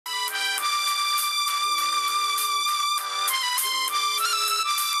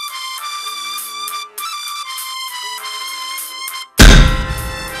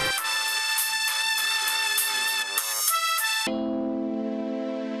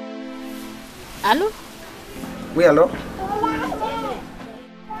Allô? Oui, allô?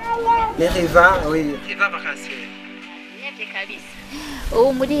 Les Riva, oui. Riva vacances.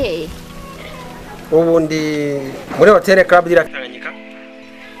 Oh, muri Ubundi muri hotel club dira Tanganyika.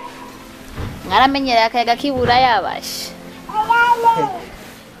 Ngaramenyera akayaga kibura yabashe.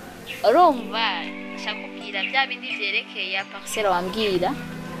 Urumva shakubwira bya bindi vyerekeye ya parcelle wambwira.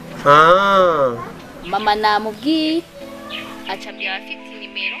 Mama namubwiye acambira afite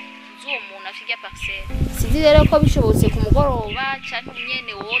nimero z'uwo muntu afite parcelle. Sinzi rero ko bishobotse ku mugoroba cyangwa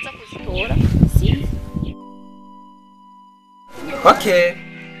nyene woza kuzitora. Sinzi. Okay.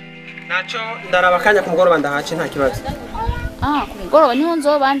 Nacho ndaraba kanya ku mugoroba ndahace nta kibazo. Ku mugoroba niho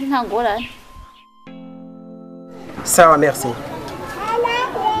nzoba andi nta ngorane. Sawa, merci.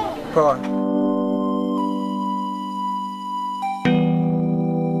 Paul.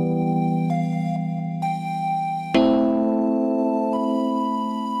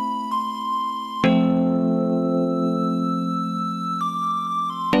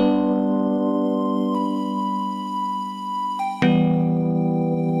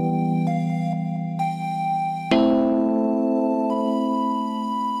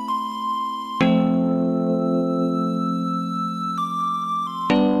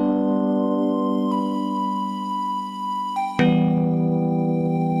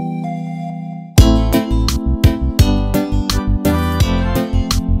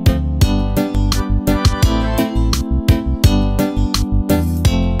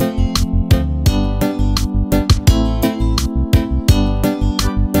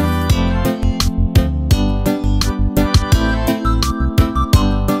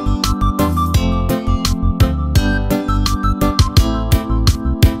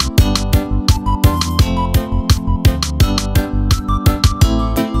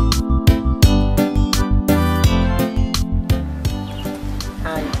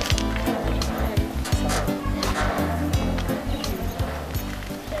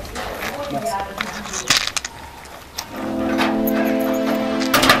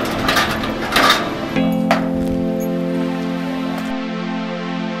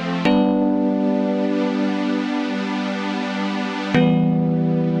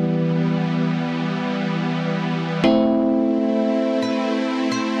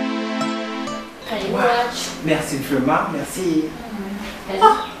 Merci vraiment, merci.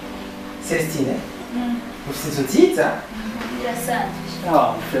 Oh, Celestine. Você nziza? Birasanzwe.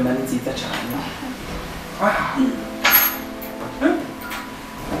 Oh, vraiment nziza cyane.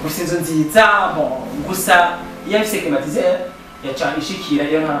 Você nziza, bon, gusa iyo afise climatiser yaca ishikira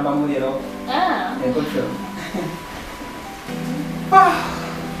iyo ntamba muri rero. Yego cyo.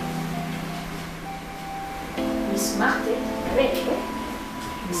 Smart, vero?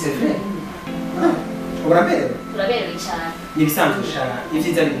 C'est vrai. Uraberewe? Uraberewe cyane. Nibisanzwe cyane.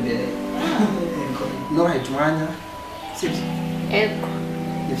 Ivyiza biri imbere. Noheje umwanya. Sibyo? Ego.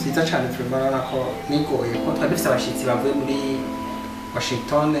 Ni vyiza cyane turabona ko nigoye ko twari dufite abashitsi bavuye muri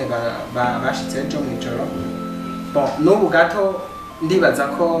Washington bashitse ejo mu ijoro. Bon, n'ubu gato ndibaza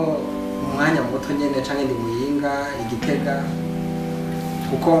ko umwanya muto nyene canke ndi muyinga igitega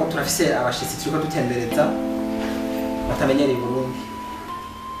kuko turafise abashitsi turiko dutembereza batamenyereye Burundi.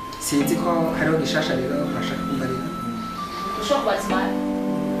 Sinzi ko hariho gishasha rero bashaka kumbarira. Ushobora kubazimana?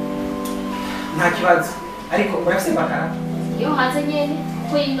 Nta kibazo. Ariko urafise bakara? Iyo hanze nyene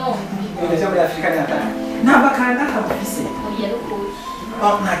ko ino. Ibyo muri Afrika n'atari. Nta bakara ndakabufise. Oya rukuri.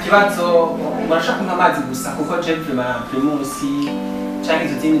 Nta kibazo. Urashaka kunywa amazi gusa kuko je primus canke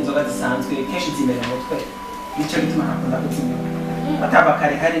izo zindi nzoga zisanzwe kenshi zimera mu mutwe. Nico gituma nakunda kuzinywa.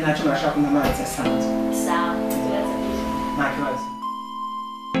 Batabakare hari naco barashaka kunywa amazi asanzwe. Sawa. Nta kibazo.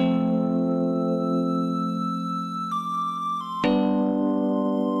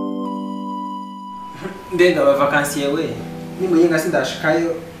 Ndenda aba vacances yewe ni muyinga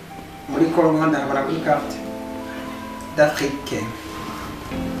sindashikayo muri Congo ndabona kuri carte d'Afrique.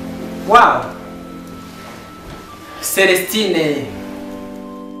 Wow! Celestine.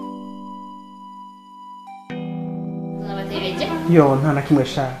 Nabategereje? Yo nta na kimwe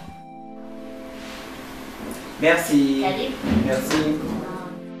sha. Merci. Karibu. Merci.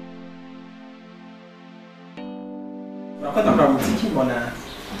 Unakwenda kwa muziki mbona?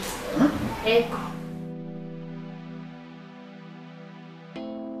 Ego.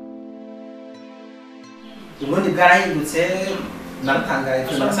 Ubundi bwarahindutse naratangaye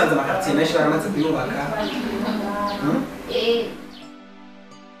cyane nasanze amakaritsiye menshi baramaze kuyubaka.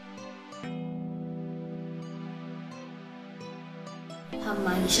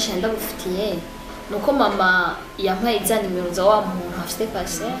 Hama ishasha ndagufitiye nuko mama yampaye za nimero za wa muntu afite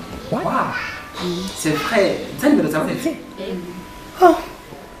parcelle. Wow. C'est vrai. Ça numéro ça fait. Oh.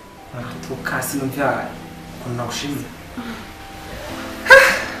 fuka sinumva ukuntu nagushimira.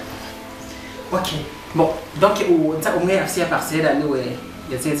 Ok, bon, donc uza umwe afise ya parcelle niwe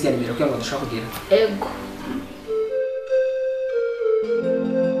yazenze ya nimero kugira ngo dushobora kugira. Ego.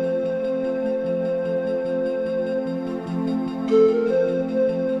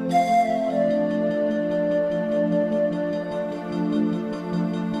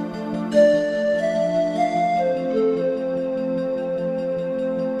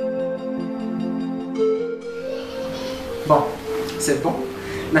 Bon, c'est bon.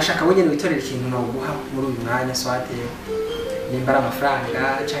 Nashaka wenyine witorera ikintu noguha muri uyu mwanya swate nimba ari amafaranga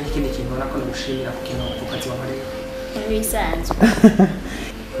cyangwa ikindi kintu ubona ko nagushimira ku kintu ku kazi wankoreye. Bisanzwe.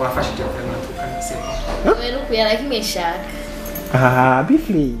 Wafashije vraiment tukana c'est bon. Wewe ukuyara kimeshaka. Ah,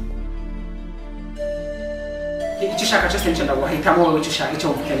 bifli. Icyo ushaka cyose nicyo ndaguha, hitamo wowe icyo ushaka, icyo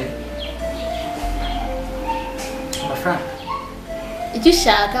ukeneye. Amafaranga. Icyo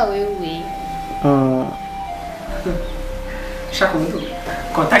ushaka wewe. Shaka umuntu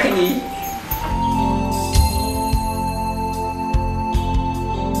kontakte ni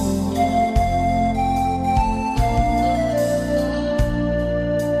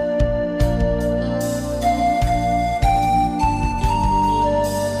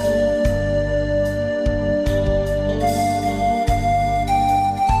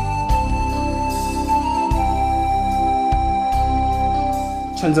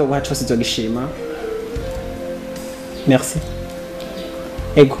Chanzo wacho sizogishima. Merci.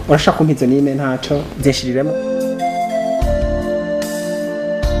 Ego, urashaka kumpizo nime ntaco zeshiriremo.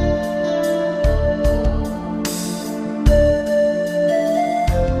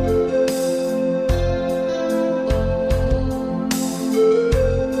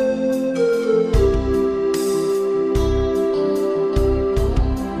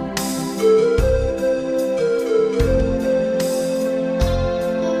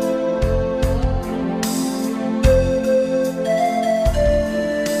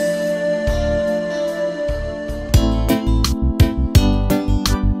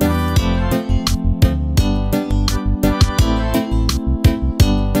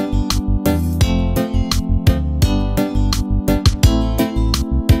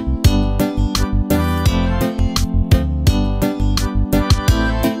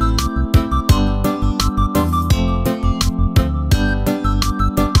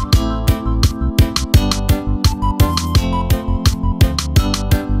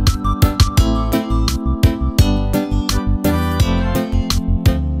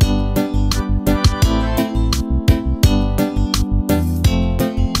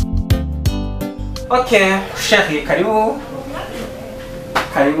 Ok, chérie, karibu.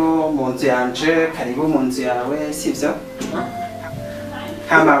 Karibu mu nzu yanje, karibu mu nzu yawe, sivyo?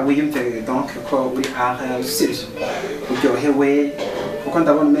 Hama wiyumve donc ko uri aha sivyo? Uryohewe kuko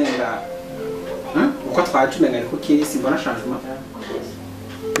ndabona umenga uko twaje umenga ariko kiri simbona changement.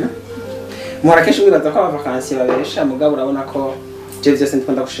 Muhora kenshi wibaza ko abavakansi babesha mugabo urabona ko je vyose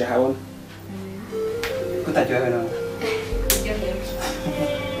ndikunda gushira habona. Kutaryohewe none.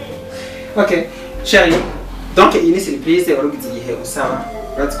 Ok, chérie, donc iyi ni surprise warugize igihe usaba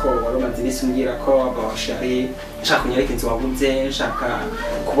uretse ko warumaze iminsi umbwira ko chérie nshaka kunyereka inzu waguze nshaka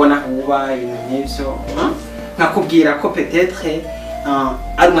kubona huba ibintu nk'ivyo nkakubwira ko peut-être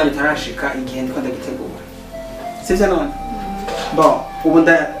ari umwanya utarashika igihe ndiko ndagitegura sivyo none bon ubu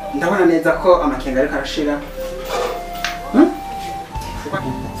ndabona neza ko amakenga ariko arashira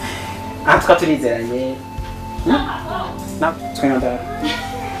turizeranye na twenda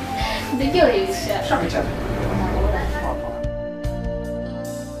Ndyohesha. Shaka cyane.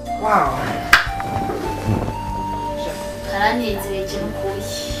 Wow. Karanezereke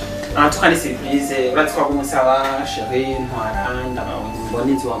n'ukuyi. Tukani surprise uretse ko kumusaba chérie ntwara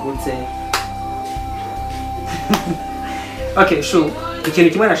ndabona inzu wagutse. Okay, sure.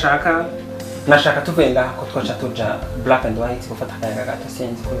 Ikintu kimwe nashaka tuvenda ko twacha tuja black and white gufata akayaga gato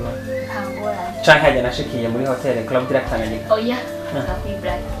sinzi ko biba. Ntangora. Canke hajya nashikiye muri hotel club direct Tanganyika. Oya. Kapi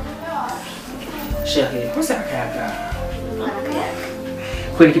black. Chérie, kose akayaga. Harakayaga.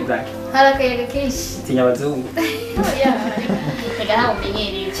 Kweli ki black. Harakayaga kenshi. Tinya abazungu. Oya. Ega ntawe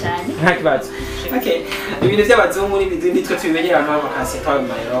umenyereye cyane. Nta kibazo. Okay. Ibintu by'abazungu nitwe tubimenyera abantu bakazi twa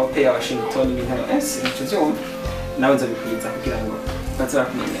mu Europe ya Washington ibintu icyo cyo nawe nzabikwiza kugira ngo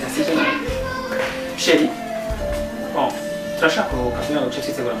bazarakumenyera sije nawe. Chérie. Bon, turashaka kuruhuka kugira ngo uce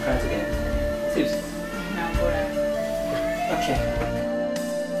twitegura mu kanzu genda. Sibyo? Ntangora. Okay.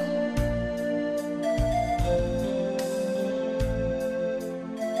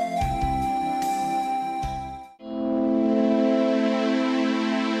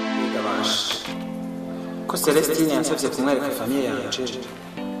 Ko Celestine yansabye kumwereka famille yanje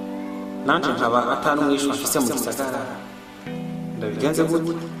nanje nkaba atanu mwishwa mfise mu gisagara ndabigenze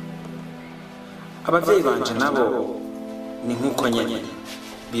gute abavyeyi banje nabo ni nkuko nyene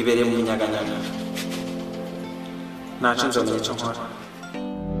bibereye mu minyaganyaga naco nzomenya ico nkora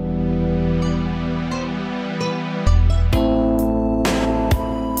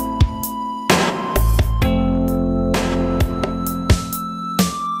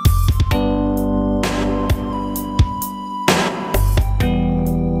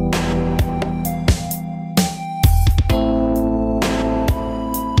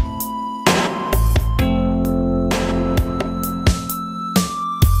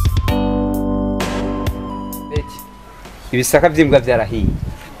ibisaka vyimbwa vyarahiye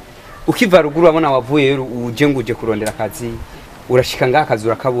ukiva ruguru abona wavuye uje nguje kurondera akazi urashika ngaha akazi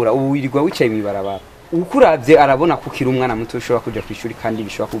urakabura ubu wirirwa wicaye mwibarabara ukuravye arabona ko ukiri umwana muto ushobora kuja kwishuri kandi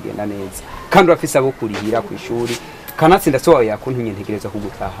bishobora kugenda neza kandi urafise abo kurihira kwishuri kanatsinda so wawe yakuntumye ntegereza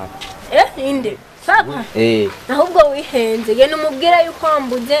kugutaha inde papa ahubwo wihenze genda umubwira yuko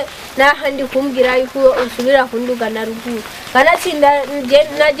wambuze nahandi kumbwira yuko usubira kunduga na ruguru kanatsinda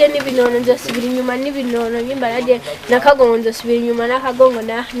naje n'ibinono nzosubira inyuma n'ibinono nyimba naje nakagongo nzosubira inyuma nakagongo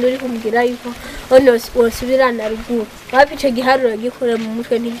nuri kumbwira yuko ono wosubira na ruguru wapi ico giharuro gikure mu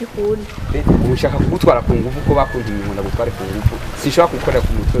mutwe ntigikunda ushaka kugutwara ku nguvu ko bakuntumye ngo ndagutware ku nguvu sinshobora kugukorera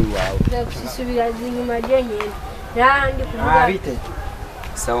ku mutwe wawe ndasubira inyuma je nyene nahandi kuvuga bite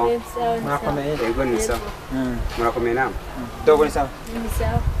sawa murakomeye yego ni sawa murakomeye namwe dogo ni sawa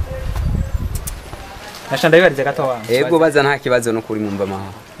nashanda yibarize gato wa yego baza nta kibazo no kuri mumba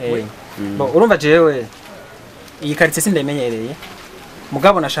maha bo urumva jewe iyi quartier sindemenyereye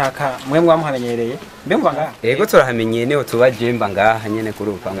mugabo nashaka mwe mwamuhamenyereye mbe mva ngaha yego turahamenyeye neho tubaje mba ngaha nyene kuri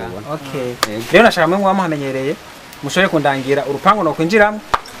urupango ubona okay rero nashaka mwe mwamuhamenyereye mushobore kundangira urupango no kwinjiramo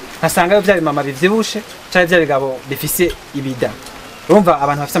nkasanga yo bya mama bivyibushe cyane bya bigabo bifise ibida urumva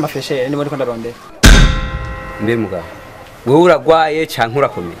abantu bafite amafreshe ni muri ko ndarondera mbe mugabo wowe uragwaye canke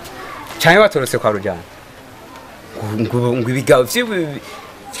urakomeye canke watorotse kwa rujana ngo ibigabo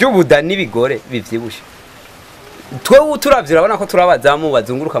vy'ubuda n'ibigore bivyibushe twewe turavye urabona ko turabazamu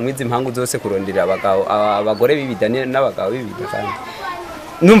bazunguruka mwizi impangu zose kurondera abagore b'ibida n'abagabo b'ibida kandi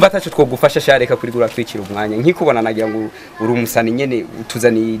numva ataco twogufasha shareka kuri gura twicira umwanya nkikubona nagira ngo uri umusani nyene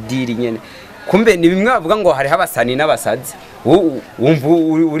utuzani diri nyene kumbe ni bimwe bavuga ngo hari habasani n'abasazi wumva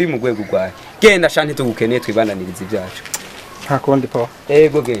uri mu rwego rwawe genda shanti tugukeneye twibandaniriza ibyacu nta kundi po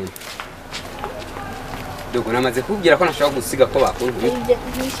ego genda dogo namaze kubwira ko nashaka gusiga ko bakunze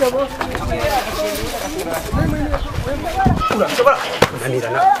urashobora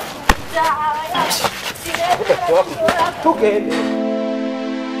kunanirana tugende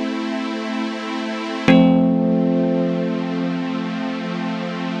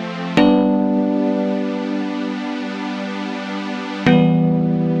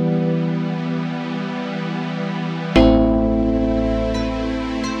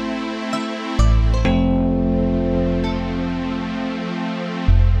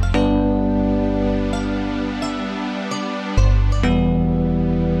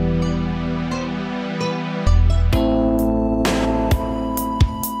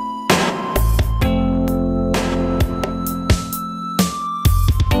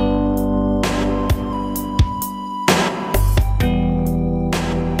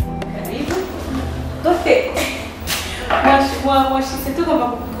washitse tugomba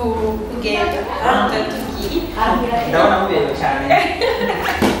kugenda tugiye ndabona muberewe cyane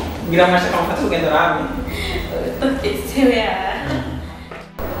ngira amashaka mufata urugendo namwe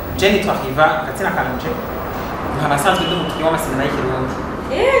Jenny twakiva katsina kanje nkabasanzwe ndi umukinnyi w'amasinema y'ikirundi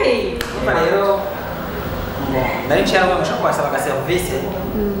umva rero nari nshaka ngo mushaka kubasaba aga service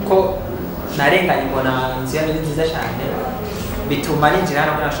ko narenganye mbona inzu yanyu ni nziza cyane bituma ninjira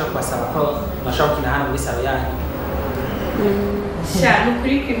hano nashaka kubasaba ko nashaka gukina hano muri salo yanyu cyane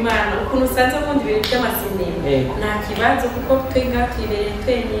ukuri kw'Imana ukuntu usanze akunda ibintu by'amasinema nta kibazo kuko twiga twibereye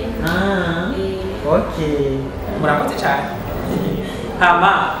twenyine okay murakoze cyane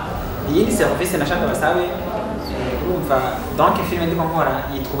hama iyindi service nashaka basabe urumva donc film ndiko nkora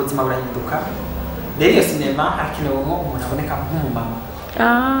yitwa ubuzima burahinduka rero iyo sinema hakenewe umuntu aboneka nk'umumama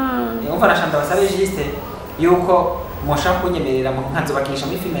umva nashaka basabe juste yuko mushaka kunyemerera mu nkanzobakinisha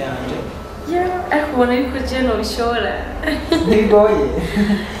muri film yanje kubona ariko je no bishora ntibigoye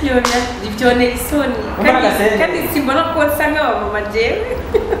ivyone isoni kandi simbona ko nsanga abamama jewe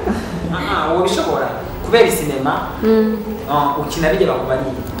uwo bishobora kubera isinema ukina bijye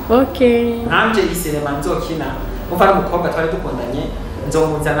bakubariye okay nanje isinema nzokina umva ari umukobwa twari dukundanye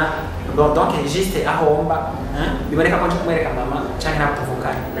nzomuzana donc juste ahomba biboneka ko nje kumwereka mama canke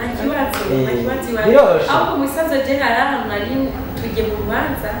nakuvukana nakibazo ahubwo musaza je hari ahantu nari tujye mu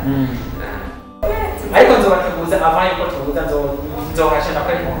rubanza ariko nzobateguza avant yuko tubuza nzohasha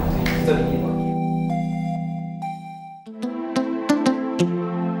ndakwereka nzobigirwa.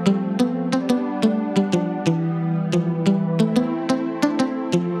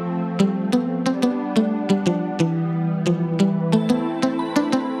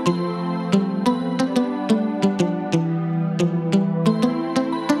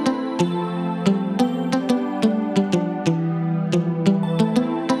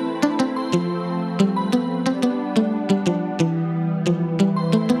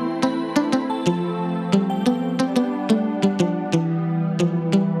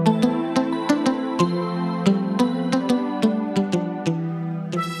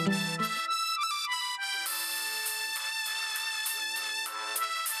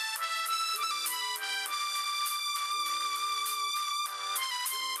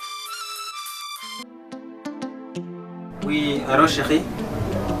 Oui, allô chérie.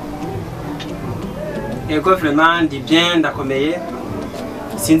 Ego vraiment ndi bien ndakomeye.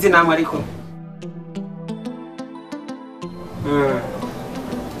 Sinzi namwe ariko.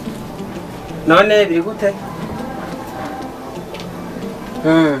 None biri gute?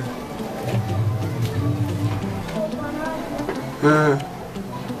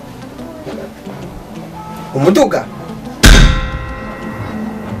 Umuduga?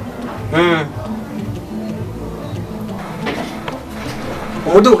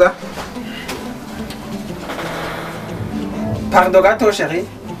 Umuduga? Pardon gato chérie.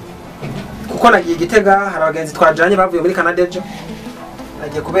 Kuko nagiye Gitega hari abagenzi twajanye bavuye muri Canada ejo.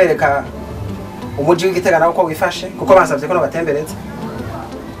 Nagiye kubereka umuji w'Igitega nawo ko wifashe kuko basavye ko nabatembereza.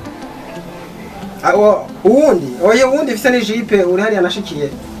 Aho uwundi fise ni jipe uri hariya nashikiye.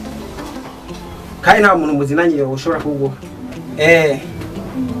 Kandi nta muntu muzinanye ushobora kuguha.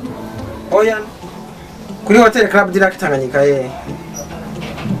 Oya. Kuri hotel Club Direct Tanganyika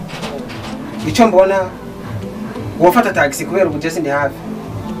Icyo mbona wafata taxi kubera ubugezi ndi hafi.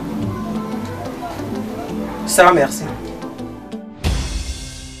 Ça merci.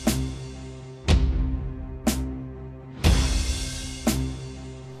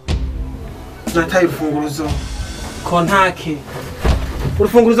 Nataye urufunguruzo kontake.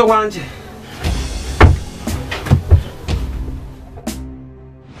 Urufunguruzo rwanje.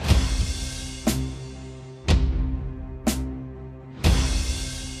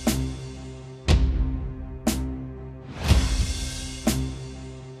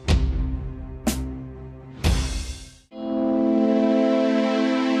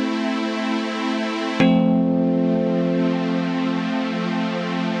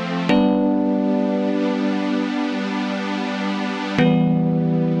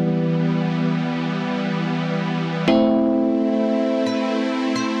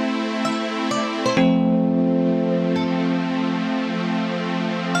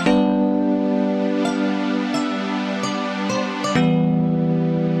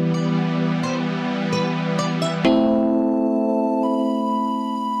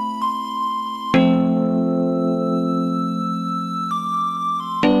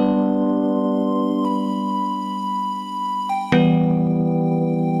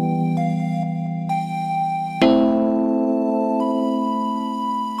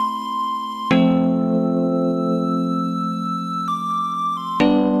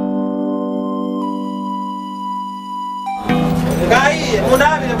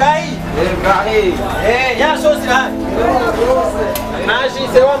 Ya sosi la. Naji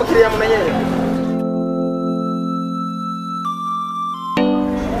sewa mkiriya mumenyere.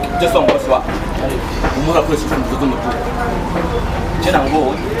 Just bonsoir. Umura kwese cy'umudugudu muto. Je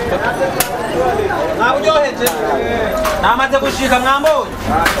nango. Naburyoheje. Namaze gushika mwambonye.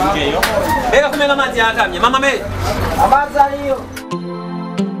 Ngeyo. Bega kumenga amazi yakamye. Mama me. Amazi ariyo.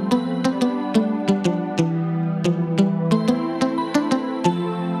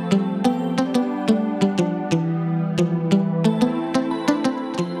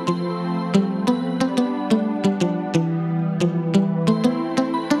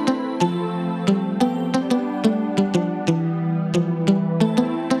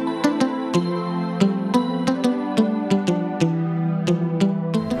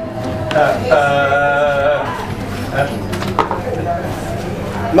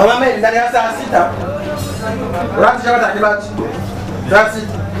 Mama Mary ndani ya saa 6. Urati chakata kibachi. That's it.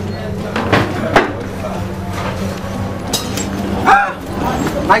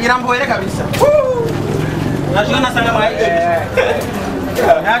 Nagira mboere kabisa. Najua nasanga maiki.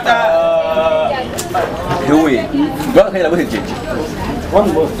 Hata Yewe, ngakayira buhejeje.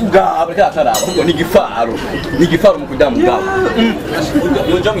 Ngaba katara, ngo ni gifaro. Ni gifaro mu kudamu ngaba.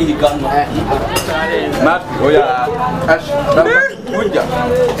 Njo mwihiganwa. Mat oya. Urya.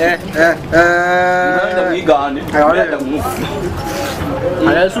 Ndamwigane.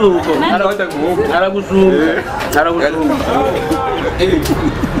 Arasuko. Aragusuma. Aragusuma.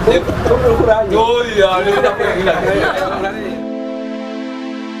 Oh ya,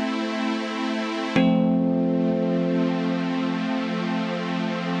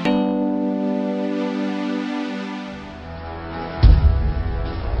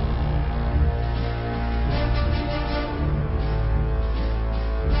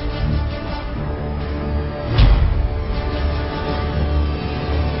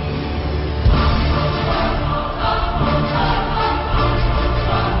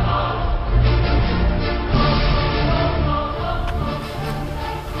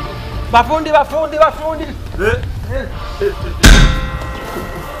 Bafundi.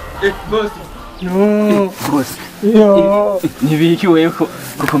 boss. Yo. Boss. Yo. Nibiki wewe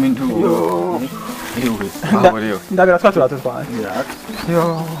kuko mintu. Ewe. Ndabira twaturato twa.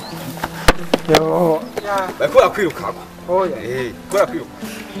 Yo. Bakora kwirukako. Oya. Kora kwiruka.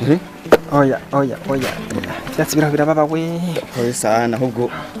 Oya. Byatsi birababa we. Oya sana ahubwo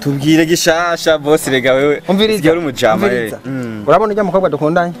tubwire gishasha boss rega wewe. Sigera umujama Urabona ujya mukobwa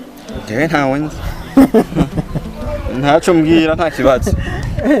dukundanye? Jewe ntawe nzi. Ntaco mbwira nta kibazo.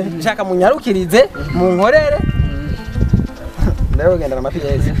 Nshaka munyarukirize munkorere. Ndayo genda na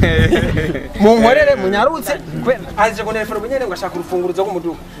mapiyezi. Munkorere munyarutse aje ko telefone bunyene ngo ashaka urufunguruzo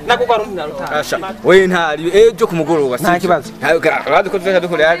rw'umuduga. Nako kwa rundi narutanga. We ntari ejo kumugoroba nta kibazo. Uradi ko tuza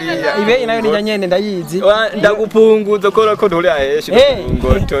dukore hariya. Ibe nayo ni nyene ndayizi. Ndagupunguza kora ko nturi aheshi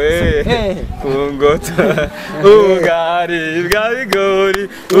ngoto kungoto ugari bwabigori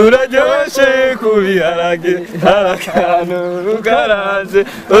uraryoshe kubiharage harakanu ugaraje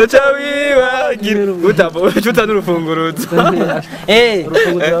ocha wibagira utabochuta n'urufunguruzo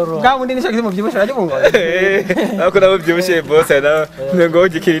ngabundi nisho kizi mu byibusha rajye bungo ako nabo byibushe boss na ngo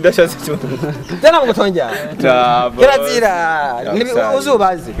gikirinda shase cyo tena mugutonja kirazira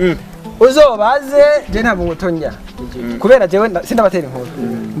uzobaze je ntabwo ngutonja kubera jewe sindabatera inkuru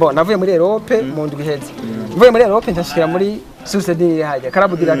mbo navuye muri Europe mu ndwi heze mvuye muri Europe ntashikira muri Sucedi hajya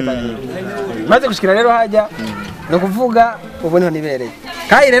karabudira kitanye maze gushikira rero hajya no kuvuga ubu niho nibereye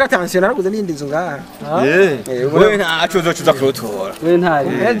kai rero attention naraguze n'indi nzu ngaha we ntaco uzocuza kurotora we ntari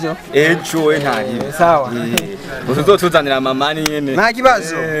ejo we ntari sawa uzotuzanira mama ni nyene nta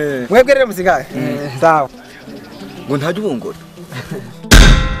kibazo mwebwe rero musigaye sawa ngo ntajye ubungura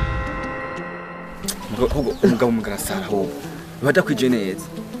Hugo umugabo mugarasara ho bada kwije neza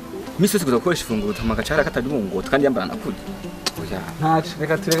misi yose kuzakoresha ifunguro tamaka cara katajungo kandi yambara nakuri oya ntacu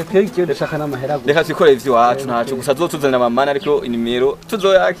reka tureke twegyo ndashaka n'amahera go reka twikore ivyo wacu ntacu gusa zotuzanira mama ariko inimero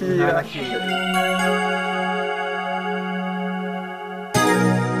tuzoyakira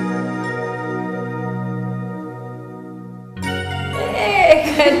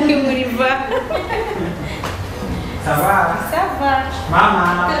kandi muriva ça va mama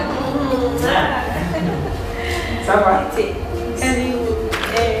ça va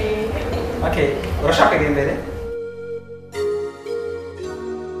okay urashaka imbere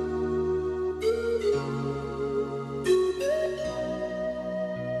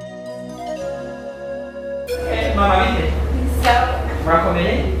mama bite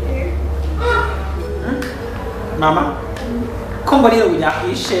murakomeye mama kombo rero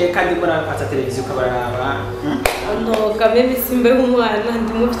unyakwishe kandi mbona kwatsa televiziyo ukabaraba no kameme simbe umwana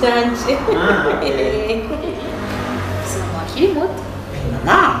ndi mu byanje Akiri muto.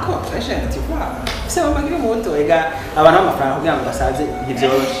 mama ko fresh tu vois c'est mama ngiri muto ega abantu b'amafaranga kugira ngo basaze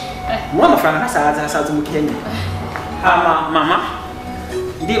ntibyoroshe mu amafaranga hasaza umukenya mama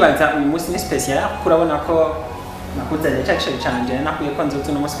ndibaza uyu munsi ni special kurabona ko nakuzanye cyane cyane nakuye ko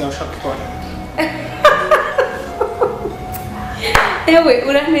nzotu no munsi wa shop ko ewe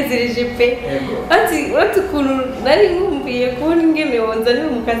uranezereje pe ati ukuntu nari nkumbuye kubona ingene wonzanira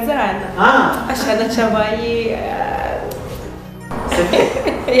umukazana ashana cabaye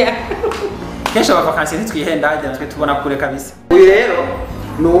kenshi abavakansi ntitwihenda hajya natwe tubona kure kabisa uyu rero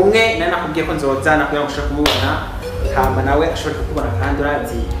ni umwe nari nakubwiye ko nzozana kugira ngo ushobore kumubona hamba nawe ashobore kukubona kandi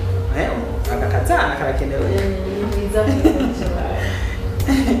urazi agakazana karakenewe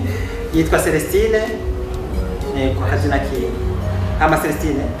yitwa Celestine kwa kazina kiwe ama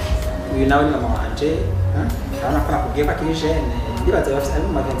Celestine uyu nawe ni mama wanje urabona ko nakubwiye ko akiri jeune ndibaza bafite ari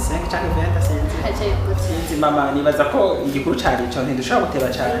mu 25 cyangwa 20 sinzi mama nibaza ko igikuru cyari cyo ntidushobora guteba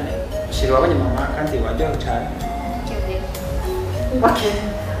cyane shira wabanye mama kandi waryohewe cyane okay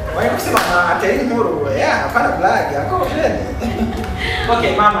wari kusema atari inkuru hapana blague ako jeune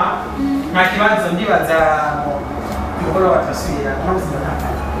okay mama nta kibazo ndibaza ngoro watasubira mama sinataka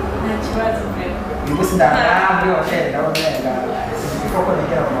nta kibazo pe Ibu sendara, beli hotel, kalau mereka koko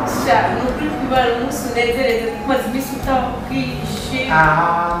negera mama. Sha, nukuri kwibara umunsi unezereze kumaze iminsi utakwishe.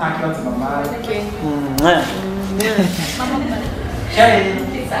 Nta kibazo mama. Okay. Shari.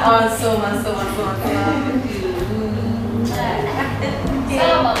 Sawa, soma. Sawa,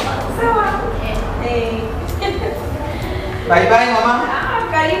 mama. Sawa. Bye bye mama.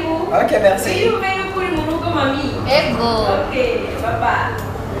 Karibu. Okay, merci. See you very kuri mu rugo mami. Ego. Okay, bye bye.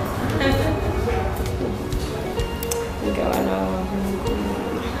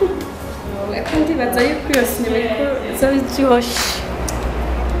 Kandi baza yuko iyo sinema ariko zaba iryoshye.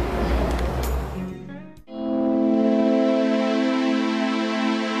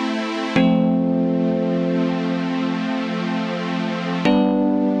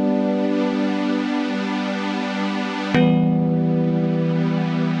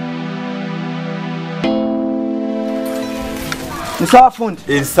 Ni sawa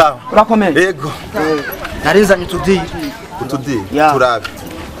fundi? Sawa. Urakomeye? Yego. Narinzanye tudii. Utudi Ya. turabe.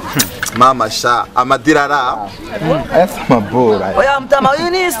 Mama sha amadirara. Esa mabora. Oya mtama hii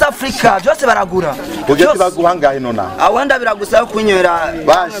ni East Africa, byose baragura. Ugeti baguhangahe nona. Awenda biragusaba kunywera.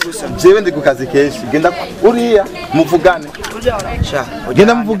 Bashi. Jewe ndi ku kazi kenshi. Genda uriya muvugane. Sha.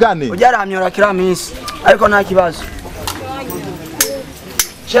 Genda muvugane. Ujaramyora kila minsi. Ariko nta kibazo.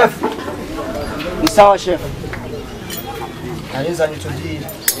 Chef. Ni sawa chef. Narinzanye tudii.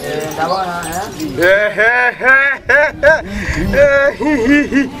 Ndabona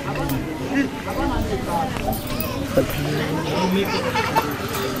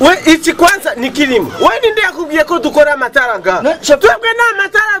We iki kwanza ni kilimo. We ni ndiye akubwiye ko dukora amatara nga. Twebwe na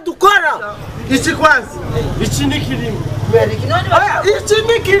matara dukora. Iki kwanza. Iki ni kilimo. Iki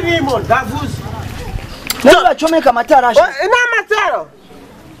ni kilimo ndavuze. Nani bachomeka amatara? Na matara.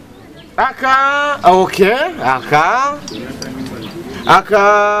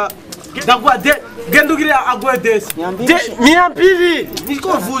 Aka Dagwa gendugira agwedesi. Miambiri niko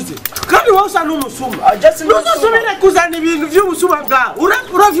vuze. Kandi wosa numusuma. Nuzusubire kuzana ibintu by'ubusuma bwa.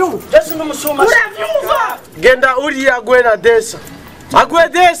 Uravyumva? Jesi numusuma. Uravyumva? Genda uri agwena desa.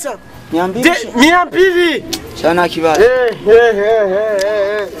 Agwedesa. Miambiri. Sana kibazo.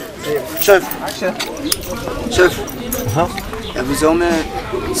 Chef. Chef. Yavuze ome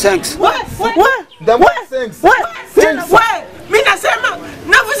 5. Mimi nasema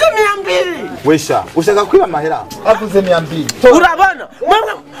navuze 200. Wesha, ushaka kwiba mahera. Avuze 200. Urabana?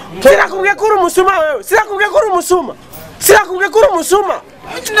 Mama, sirakubwiye ko uri umusuma wewe. Sirakubwiye ko uri umusuma. Sirakubwiye ko uri umusuma.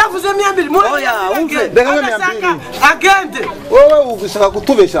 Navuze 200. Oya, umve. Ndeka 200. Agende. Wowe ugushaka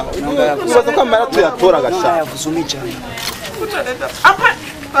kutubesha. Ubaza ko amara tuyatora gasha. Yavuze umicana.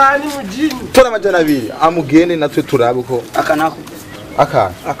 Apa ni mujini. Tora amajana 2 amugene natwe turabe ko Akanako.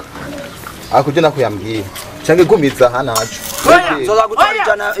 aka. Akuje nakuyambwiye. Change gumiza hana acu. Zoza gutora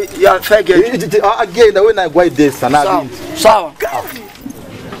jana ya fege. Agenda we na gwidesa nabindi. Sawa.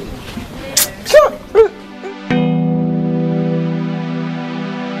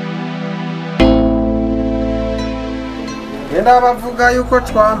 Yenda bavuga yuko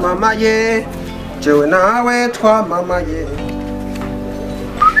twamamaye. Jewe nawe twamamaye.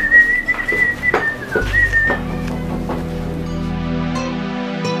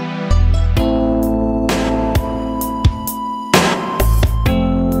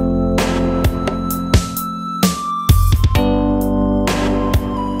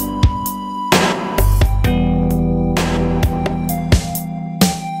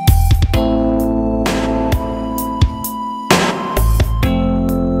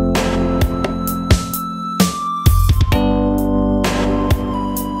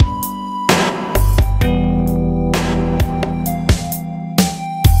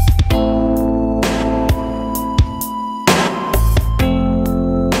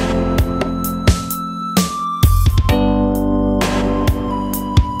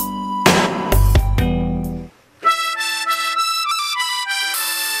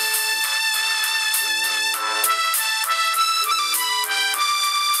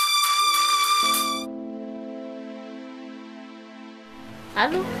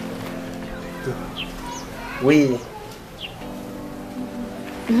 Allô? Oui.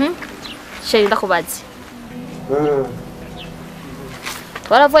 Sheri ndakubaze.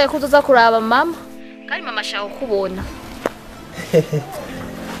 Twaravuye ko tuza kuraba mama. Kandi mama ashaka kubona.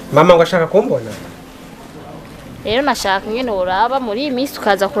 Mama ngo ashaka kumbona? Rero nashaka nyene uraba muri iyi minsi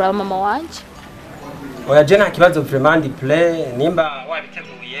tukaza kuraba mama wanje. Oya je nta kibazo vraiment ndi play nimba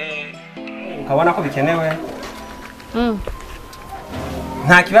wabiteguye ukabona ko bikenewe.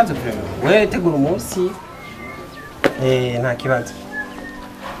 Nta kibazo vraiment. We tegura umunsi. Nta kibazo.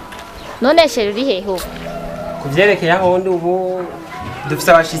 None sheri uri hehe ubu? Kuvyerekeye aho ndi ubu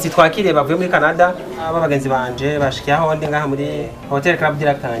dufise abashitsi twakiriye bavuye muri Canada abagenzi banje bashikiye aho ndi ngaha muri Hotel Club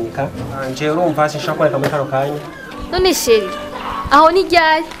Diratanyika anje urumva sinshobora kureka muri kano kanya none sheri aho ni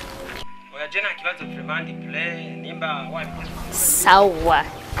ryari oya je nta kibazo vraiment ndi play nimba wabikoze sawa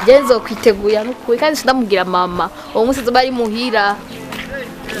je nzokwiteguya n'ukuri kandi sindamubwira mama uwo munsi zoba ari muhira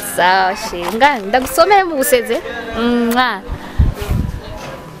sawa sheri ndagusomere mu buseze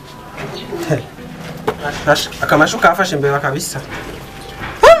akamashu kafashe imbere kabisa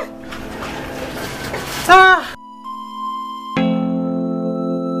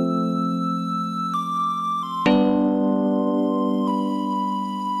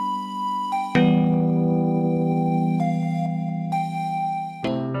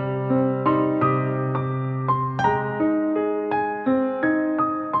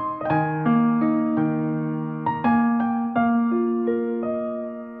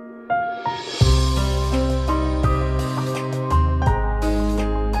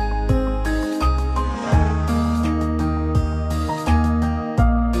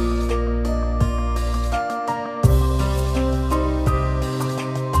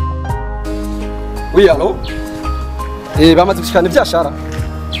Oui, allô? Bamaze gushikana ivyashara?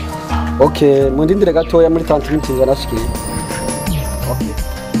 Okay, mundindire gatoya muri 30 minutes nzanashikiye. Okay.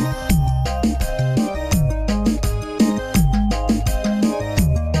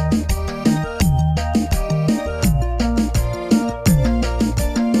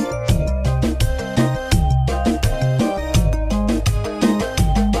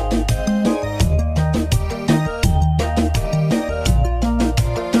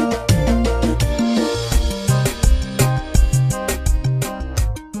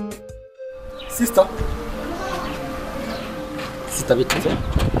 Sister biteze?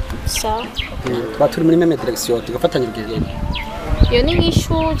 Sawa. Twa turi muri meme direction tugafatanya urugendo. Iyo ni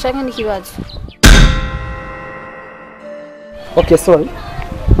nk'ishu canke n'ikibazo? Okay, sorry.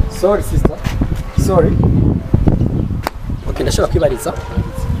 Sorry sister. Sorry. Okay, ndashaka kwibariza.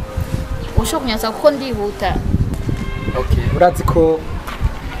 Ushobora kunyaza kuko ndihuta. Okay, urazi ko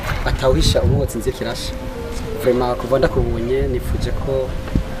atawuhisha umwotsi nzi kirasha. Vraiment kuva ndakubonye nifuje ko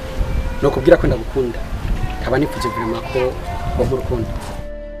no kubwira ko ndagukunda. Kaba nifuje vraiment ko mu rukundo.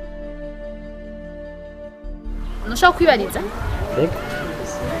 Nushaka kwibariza? Yego.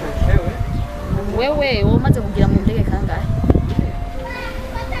 Wewe umaze kugira mu ndege kangahe?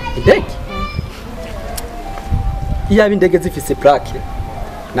 Indege? Iya bindege zifise plaque.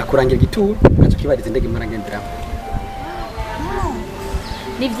 Nakurangira igituru, ukaje kwibariza indege maragendera.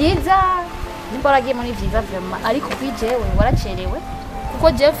 Ni vyiza, nimbaragiye muri vyiza vraiment, ariko kwijewe waracerewe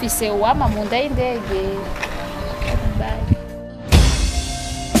kuko je mfise wama mu nda y'indege. Bye.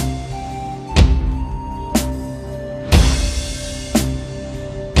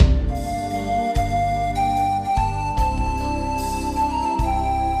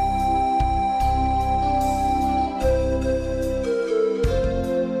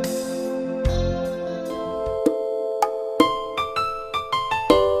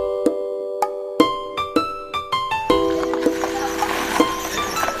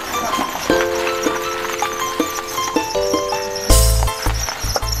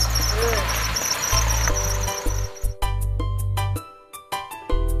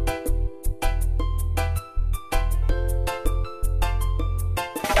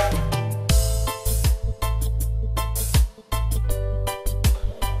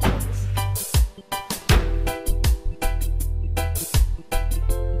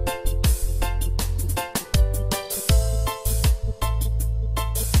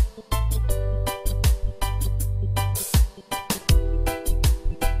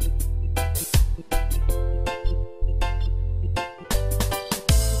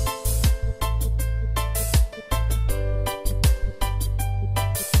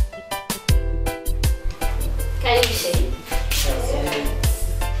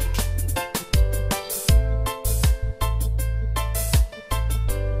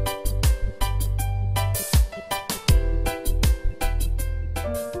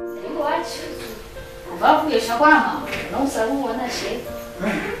 Vavuye shakwama, não sabe o ano cheio.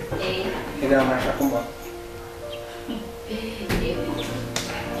 Ele era mais chacumba.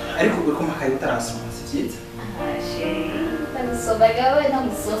 Ariko uri kuma kari utarasoma sivyiza. Achei. Mas só vai gawe não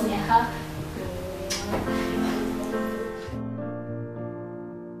sou minha.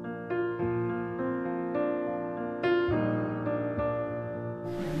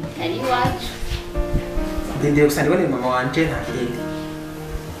 Ari wacu. Ndende usandwe ni mama wanje nta kirindi.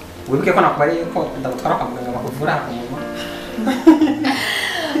 Wibuke ko nakubariye ko ndagutwara kwa muganga bakuvura ku munwa.